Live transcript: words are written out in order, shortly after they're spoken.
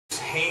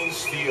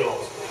Haynes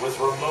Field with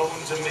Ramon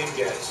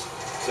Dominguez.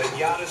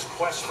 Zenyatta's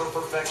quest for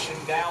perfection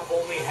now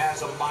only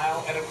has 1.25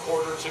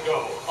 miles to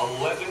go.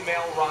 11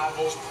 male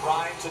rivals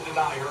primed to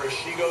deny her as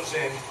she goes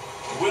in.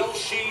 Will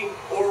she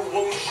or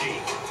won't she?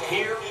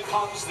 Here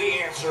comes the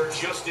answer.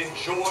 Just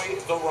enjoy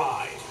the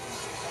ride.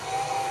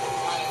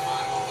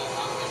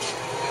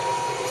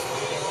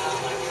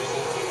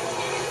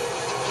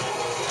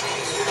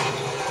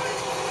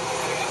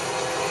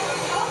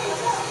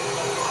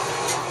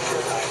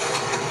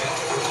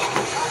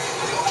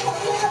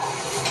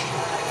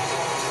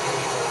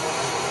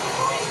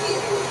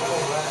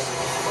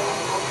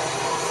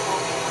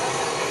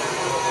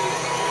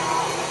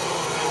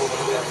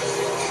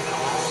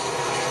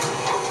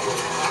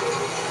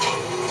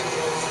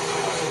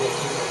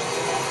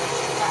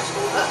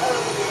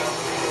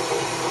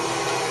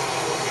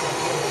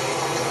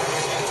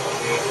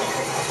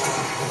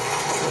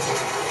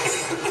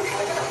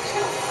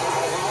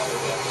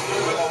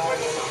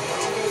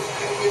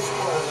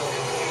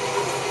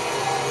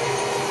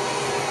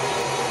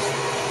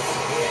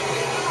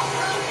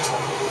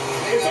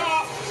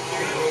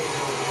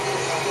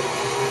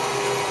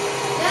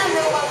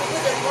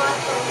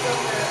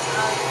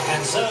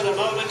 And so the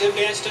moment of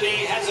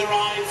destiny has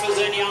arrived for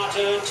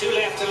Zenyatta. 2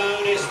 left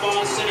alone is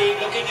Spa City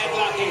looking at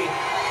Lucky.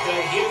 The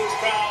huge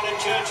crowd at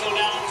Churchill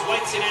Downs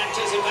waits in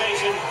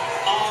anticipation.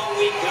 Are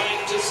we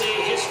going to see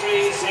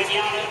history?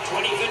 Zenyatta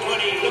 20 for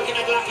 20 looking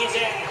at Lucky's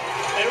end.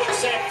 They're all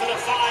set for the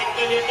 $5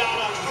 million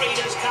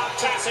Breeders' Cup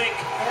Classic.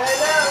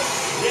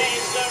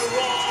 There's the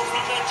roar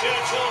from the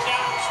Churchill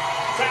Downs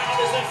crowd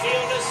as the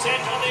field is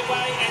set on their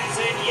way, and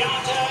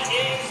Zenyatta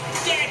is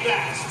dead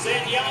last.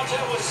 Zenyatta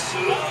was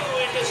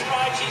slow into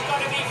stride. She's got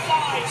to be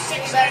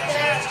 5-6 lengths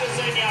past to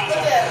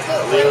Zenyatta.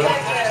 They've got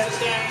past the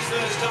stands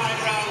first time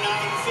round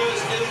now, and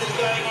First Noon is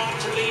going on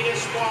to lead a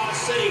Spa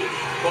City.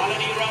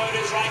 Quality Road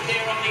is right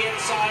there on the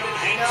inside, and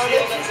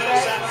Haynesfield at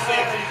close up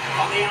fifth.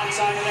 On the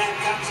outside of that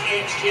comes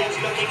Edge. Just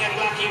looking at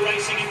Lucky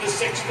racing in the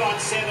 6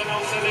 spot, 7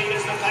 off the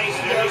leaders. The pace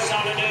very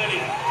solid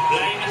early.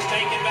 Blame is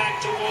taken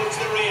back towards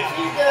the rear.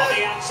 On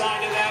the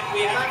outside of that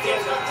we have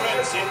Desert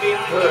Prince. In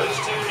behind those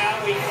two now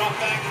we drop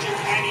back to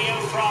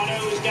Panio Prado,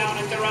 who's down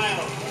at the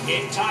rail.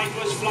 In tight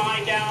was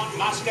Fly Down.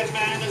 Musket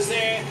Man is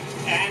there.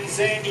 And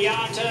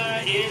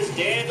Zenyatta is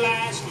dead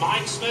last.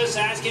 Mike Smith's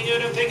asking her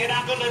to pick it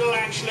up a little,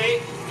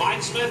 actually.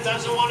 Mike Smith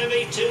doesn't want to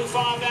be too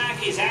far back.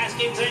 He's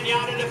asking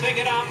Zenyatta to pick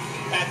it up.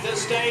 At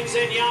this stage,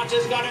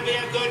 Zenyatta's got to be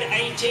a good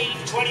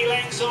 18-20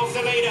 lengths off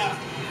the leader.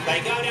 They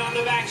go down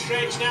the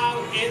backstretch now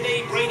in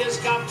the Breeders'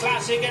 Cup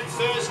Classic, and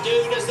First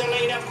Dude is the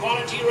leader.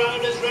 Quality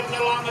Road is ridden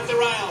along at the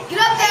rail.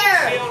 Get up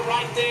there! Haynesfield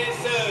right there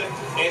third.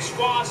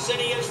 Espoir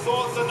City is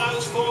fourth, and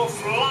those 4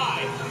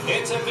 fly.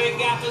 It's a big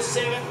gap of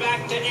 7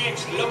 back to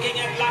Edge.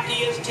 Looking at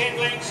Lucky is 10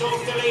 lengths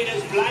off the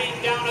leaders.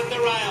 Blame down at the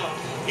rail.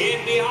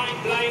 In behind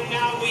Blame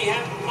now we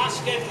have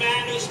Musket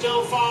Man, who's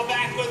still far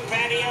back with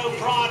Panio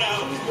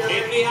Prado.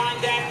 In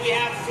behind that we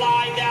have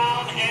Fly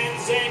Down, and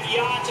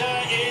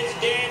Zenyatta is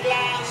dead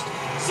last.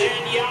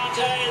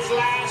 Zenyatta is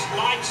last.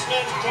 Mike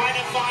Smith trying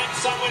to find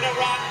somewhere to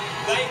run.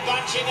 They're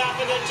bunching up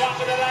at the top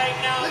of the lane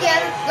now. Look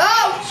at it. Go!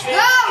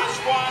 Go!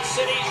 Espoir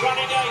City's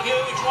running a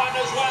huge one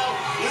as well.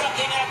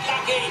 Looking at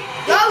Lucky.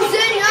 Go,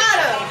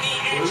 Zenyatta! Lucky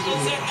Edge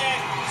is in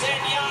there.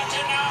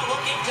 Zenyatta now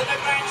hooking to the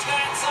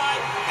grandstand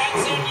side. And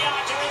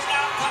Zenyatta is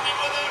now coming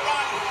with a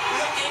run.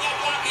 Looking at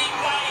Lucky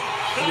Blame.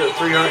 You got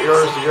 300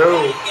 yards to go.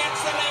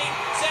 Gets the lead.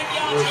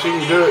 Well, she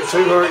can do it.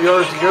 200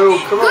 yards to go.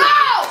 Come on.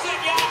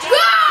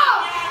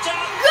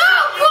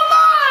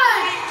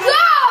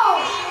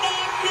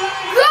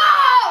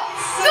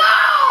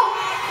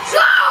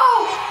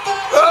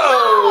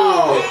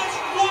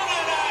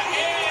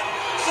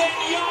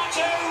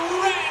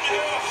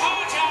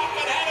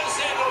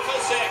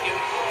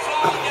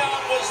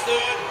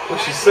 Was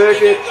she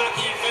second?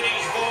 Lucky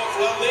finished fourth.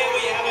 Well, there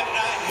we have it.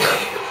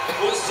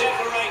 Will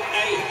separate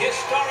a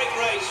historic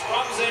race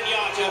from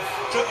Zenyatta.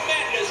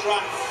 Tremendous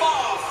run,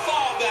 far,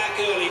 far back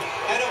early.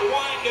 Had to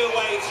wind her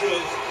way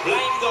through.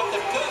 Blame got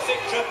the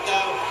perfect trip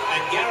though,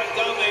 and Garrett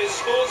Gomez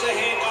scores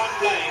ahead.